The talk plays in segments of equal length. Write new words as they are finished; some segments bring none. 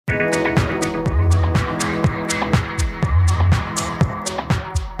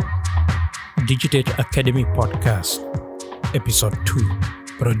Digitate Academy Podcast, Episode 2,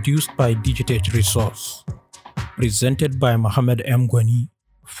 produced by Digitate Resource, presented by Mohammed M. Gwani,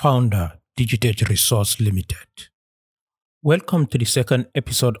 founder, Digitate Resource Limited. Welcome to the second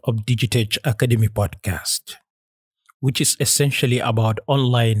episode of Digitate Academy Podcast, which is essentially about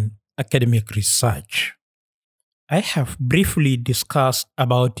online academic research. I have briefly discussed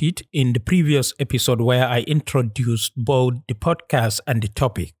about it in the previous episode where I introduced both the podcast and the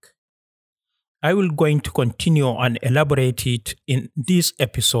topic. I will going to continue and elaborate it in this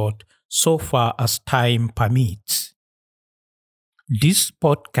episode so far as time permits. This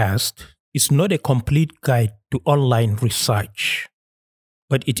podcast is not a complete guide to online research,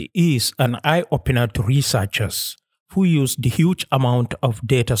 but it is an eye-opener to researchers who use the huge amount of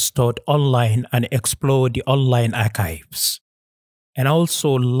data stored online and explore the online archives, and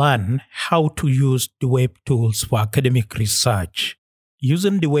also learn how to use the web tools for academic research.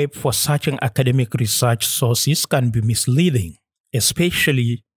 Using the web for searching academic research sources can be misleading,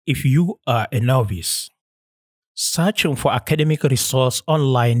 especially if you are a novice. Searching for academic resource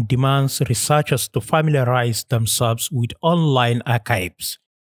online demands researchers to familiarize themselves with online archives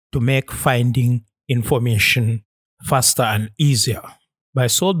to make finding information faster and easier. By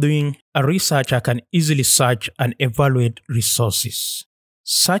so doing, a researcher can easily search and evaluate resources.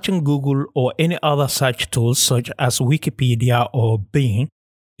 Searching Google or any other search tools such as Wikipedia or Bing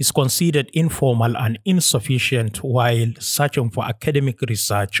is considered informal and insufficient while searching for academic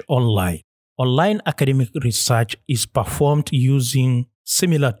research online. Online academic research is performed using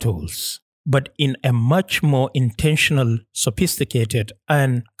similar tools, but in a much more intentional, sophisticated,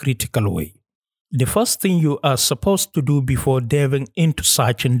 and critical way. The first thing you are supposed to do before delving into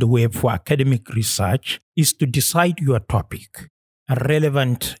searching the web for academic research is to decide your topic, a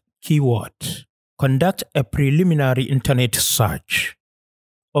relevant keyword. Conduct a preliminary internet search.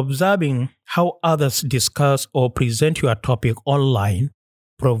 Observing how others discuss or present your topic online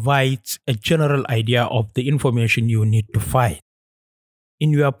provides a general idea of the information you need to find. In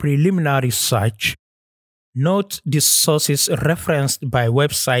your preliminary search, note the sources referenced by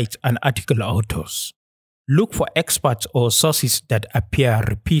websites and article authors. Look for experts or sources that appear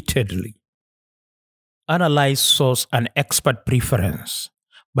repeatedly. Analyze source and expert preference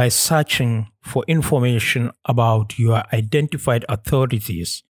by searching for information about your identified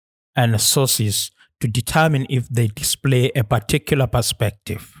authorities and sources to determine if they display a particular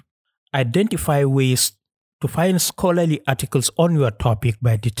perspective. Identify ways to find scholarly articles on your topic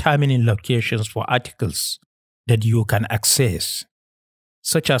by determining locations for articles that you can access,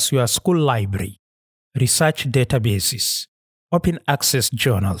 such as your school library, research databases, open access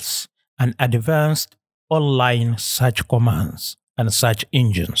journals, and advanced online search commands and search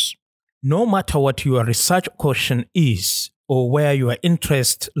engines. No matter what your research question is or where your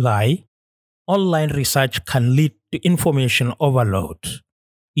interests lie, online research can lead to information overload.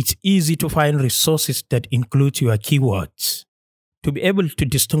 It's easy to find resources that include your keywords. To be able to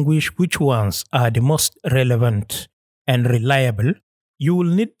distinguish which ones are the most relevant and reliable, you will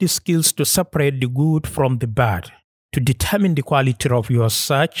need the skills to separate the good from the bad, to determine the quality of your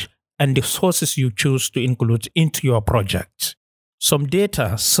search and the sources you choose to include into your project. Some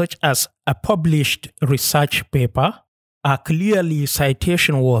data, such as a published research paper, are clearly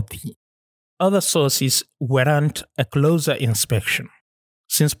citation-worthy. Other sources warrant a closer inspection.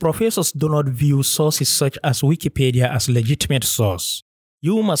 Since professors do not view sources such as Wikipedia as legitimate source,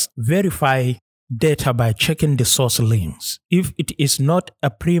 you must verify data by checking the source links. If it is not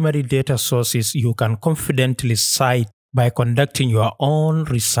a primary data source, you can confidently cite by conducting your own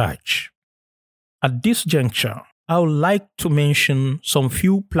research. At this juncture, I would like to mention some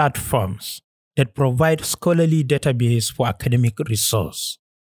few platforms that provide scholarly database for academic resource.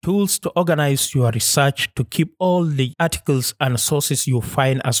 Tools to organize your research to keep all the articles and sources you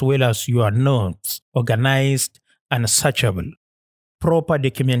find as well as your notes organized and searchable. Proper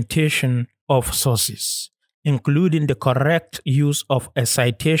documentation of sources, including the correct use of a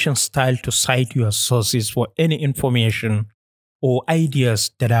citation style to cite your sources for any information or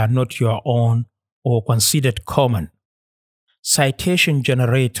ideas that are not your own or considered common. Citation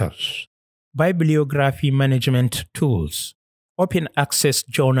generators, bibliography management tools, open access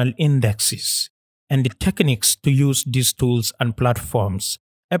journal indexes, and the techniques to use these tools and platforms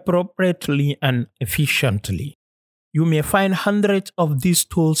appropriately and efficiently. You may find hundreds of these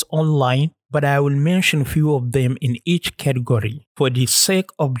tools online, but I will mention few of them in each category for the sake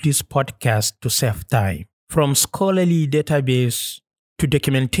of this podcast to save time. From scholarly database to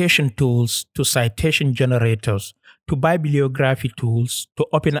documentation tools to citation generators to bibliography tools to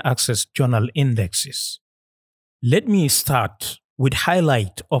open access journal indexes. Let me start with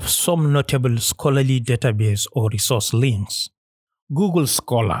highlight of some notable scholarly database or resource links. Google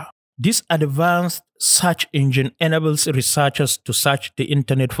Scholar. This advanced search engine enables researchers to search the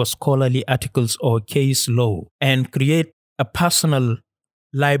internet for scholarly articles or case law and create a personal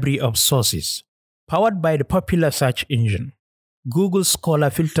library of sources. Powered by the popular search engine, Google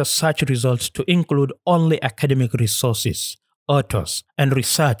Scholar filters search results to include only academic resources, authors, and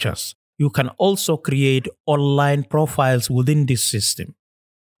researchers. You can also create online profiles within this system.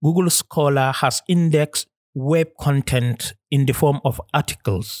 Google Scholar has indexed web content in the form of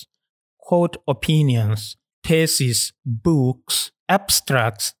articles, quote opinions, theses, books,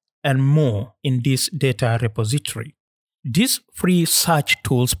 abstracts, and more in this data repository. This free search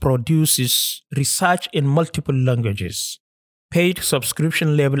tools produces research in multiple languages. Paid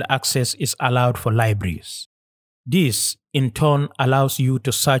subscription level access is allowed for libraries. This, in turn, allows you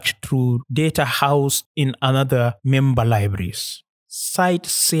to search through data housed in another member libraries.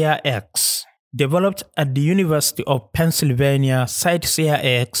 CiteSeerX. Developed at the University of Pennsylvania,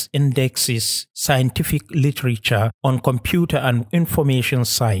 CiteSeerX indexes scientific literature on computer and information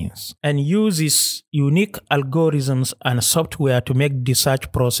science and uses unique algorithms and software to make the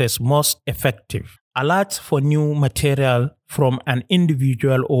search process most effective. Alerts for new material from an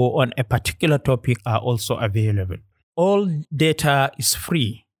individual or on a particular topic are also available. All data is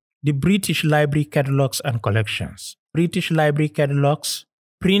free. The British Library Catalogues and Collections. British Library Catalogues,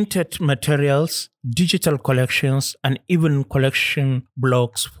 printed materials, digital collections, and even collection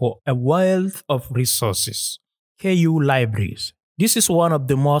blocks for a wealth of resources. KU Libraries. This is one of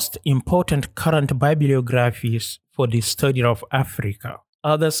the most important current bibliographies for the study of Africa.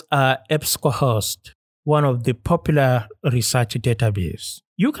 Others are EBSCOhost, one of the popular research databases.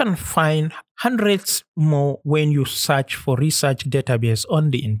 You can find hundreds more when you search for research database on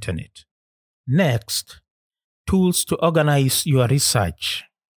the internet. Next, tools to organize your research.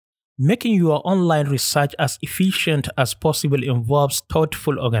 Making your online research as efficient as possible involves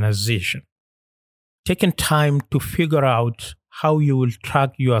thoughtful organization. Taking time to figure out how you will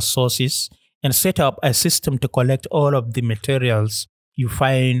track your sources and set up a system to collect all of the materials you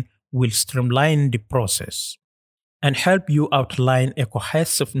find will streamline the process and help you outline a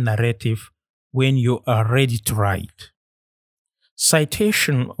cohesive narrative when you are ready to write.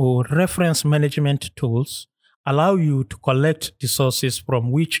 Citation or reference management tools allow you to collect the sources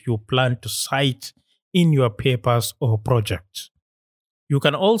from which you plan to cite in your papers or projects. You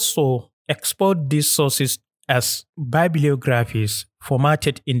can also export these sources as bibliographies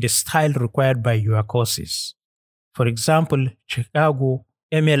formatted in the style required by your courses. For example, Chicago,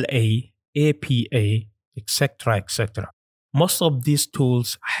 MLA, APA, etc., etc. Most of these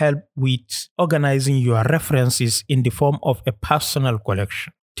tools help with organizing your references in the form of a personal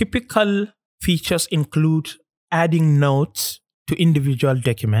collection. Typical features include adding notes to individual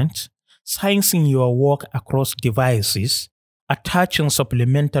documents, sizing your work across devices, attaching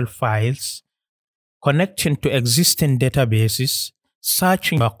supplemental files, connecting to existing databases,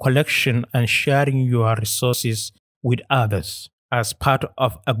 searching your collection, and sharing your resources with others as part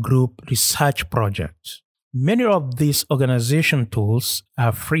of a group research project. Many of these organization tools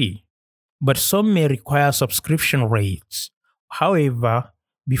are free, but some may require subscription rates. However,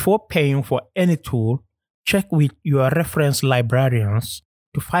 before paying for any tool, check with your reference librarians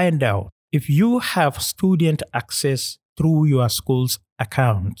to find out if you have student access through your school's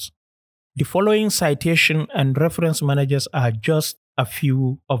account. The following citation and reference managers are just a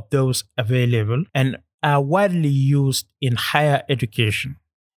few of those available and are widely used in higher education.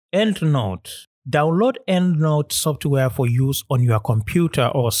 EndNote. Download EndNote software for use on your computer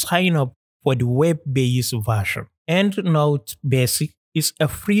or sign up for the web-based version. EndNote Basic is a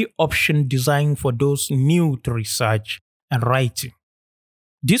free option designed for those new to research and writing.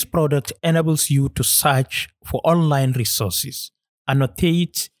 This product enables you to search for online resources,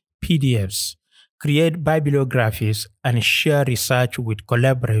 annotate PDFs, create bibliographies, and share research with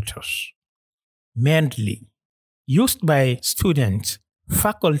collaborators. Mendeley, used by students,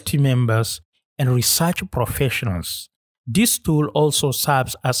 faculty members, and research professionals. This tool also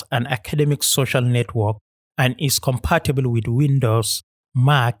serves as an academic social network and is compatible with Windows,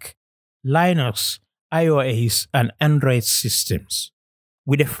 Mac, Linux, iOS, and Android systems.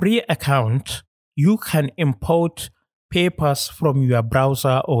 With a free account, you can import papers from your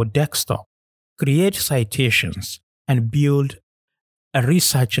browser or desktop, create citations, and build a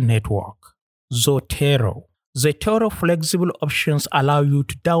research network. Zotero. Zotero flexible options allow you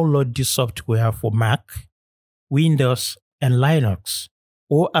to download this software for Mac, Windows, and Linux,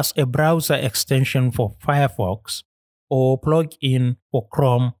 or as a browser extension for Firefox, or plug-in for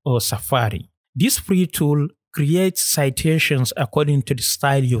Chrome or Safari. This free tool create citations according to the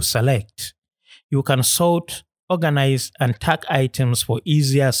style you select. You can sort, organize, and tag items for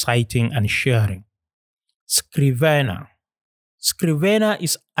easier citing and sharing. Scrivener. Scrivener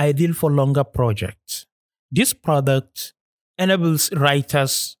is ideal for longer projects. This product enables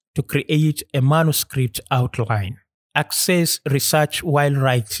writers to create a manuscript outline, access research while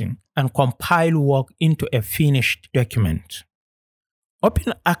writing, and compile work into a finished document.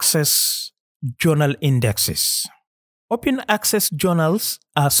 Open access journal indexes. Open access journals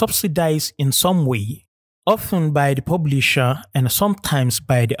are subsidized in some way, often by the publisher and sometimes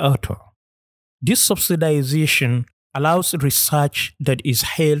by the author. This subsidization allows research that is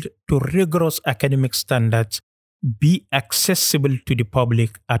held to rigorous academic standards be accessible to the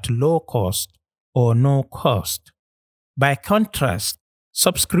public at low cost or no cost. By contrast,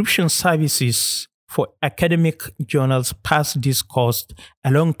 subscription services for academic journals pass this cost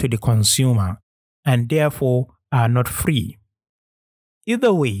along to the consumer and therefore are not free.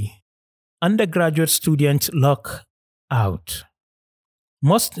 Either way, undergraduate students luck out.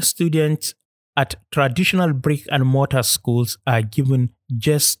 Most students at traditional brick and mortar schools are given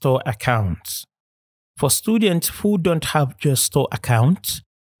gestor accounts. For students who don't have gestor accounts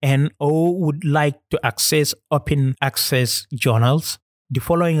and or would like to access open access journals, the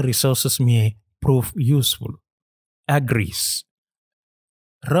following resources may prove useful. AGRIS,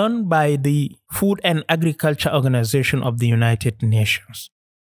 run by the Food and Agriculture Organization of the United Nations.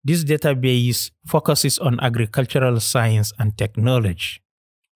 This database focuses on agricultural science and technology.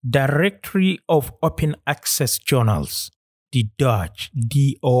 Directory of Open Access Journals, the DOAJ,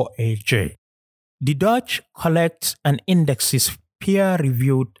 D-O-A-J. The DOAJ collects and indexes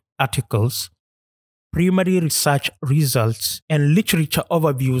peer-reviewed articles, primary research results, and literature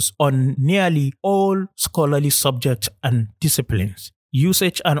overviews on nearly all scholarly subjects and disciplines.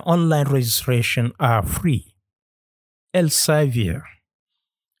 Usage and online registration are free. Elsevier.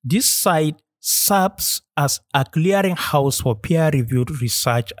 This site serves as a clearinghouse for peer-reviewed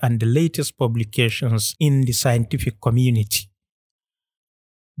research and the latest publications in the scientific community.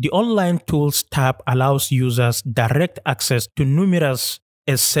 The Online Tools tab allows users direct access to numerous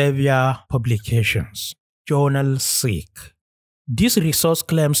Elsevier publications. JournalSeek. This resource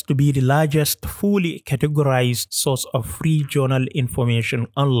claims to be the largest fully categorized source of free journal information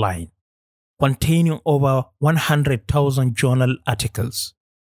online, containing over 100,000 journal articles.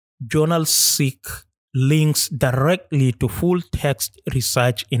 JournalSeek links directly to full-text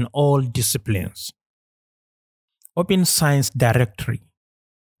research in all disciplines. Open Science Directory.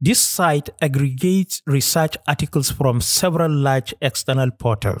 This site aggregates research articles from several large external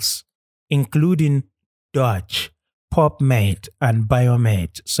portals, including DOAJ, PubMed, and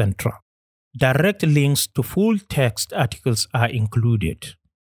Biomed Central. Direct links to full-text articles are included.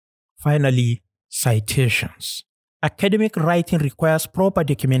 Finally, citations. Academic writing requires proper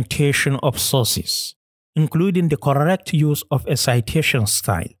documentation of sources, including the correct use of a citation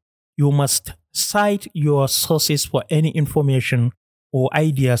style. You must cite your sources for any information or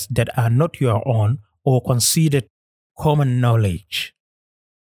ideas that are not your own or considered common knowledge.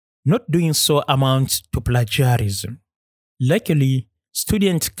 Not doing so amounts to plagiarism. Luckily,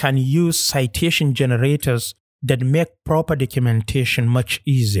 students can use citation generators that make proper documentation much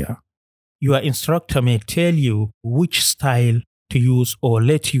easier. Your instructor may tell you which style to use or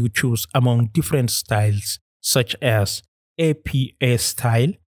let you choose among different styles, such as APA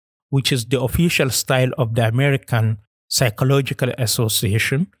style, which is the official style of the American Psychological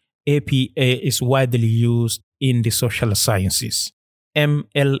Association. APA is widely used in the social sciences.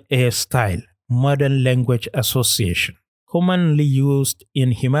 MLA style, Modern Language Association, commonly used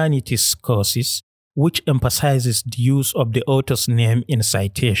in humanities courses, which emphasizes the use of the author's name in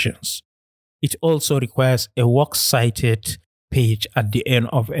citations. It also requires a works cited page at the end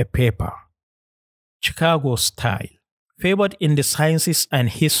of a paper. Chicago style. Favored in the sciences and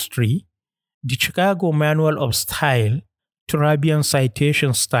history, the Chicago Manual of Style, Turabian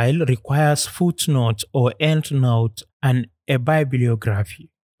citation style, requires footnotes or endnote and a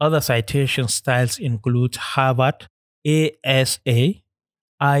bibliography. Other citation styles include Harvard, ASA,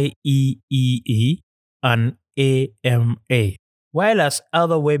 IEEE, and AMA. While as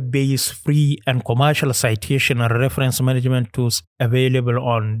other web-based free and commercial citation and reference management tools available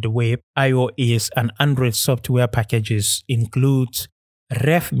on the web, iOS and Android software packages include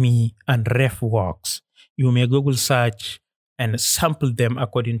RefMe and RefWorks. You may Google search and sample them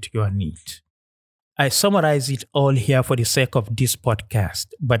according to your need. I summarize it all here for the sake of this podcast,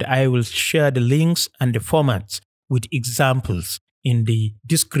 but I will share the links and the formats with examples in the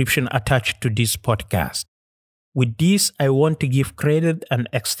description attached to this podcast. With this, I want to give credit and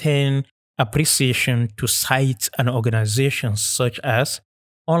extend appreciation to sites and organizations such as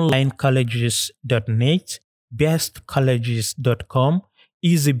onlinecolleges.net, bestcolleges.com,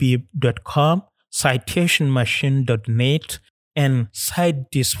 easybib.com, citationmachine.net, and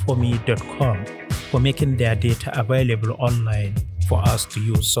citethis4me.com for making their data available online for us to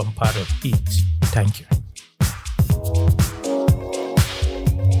use some part of it. Thank you.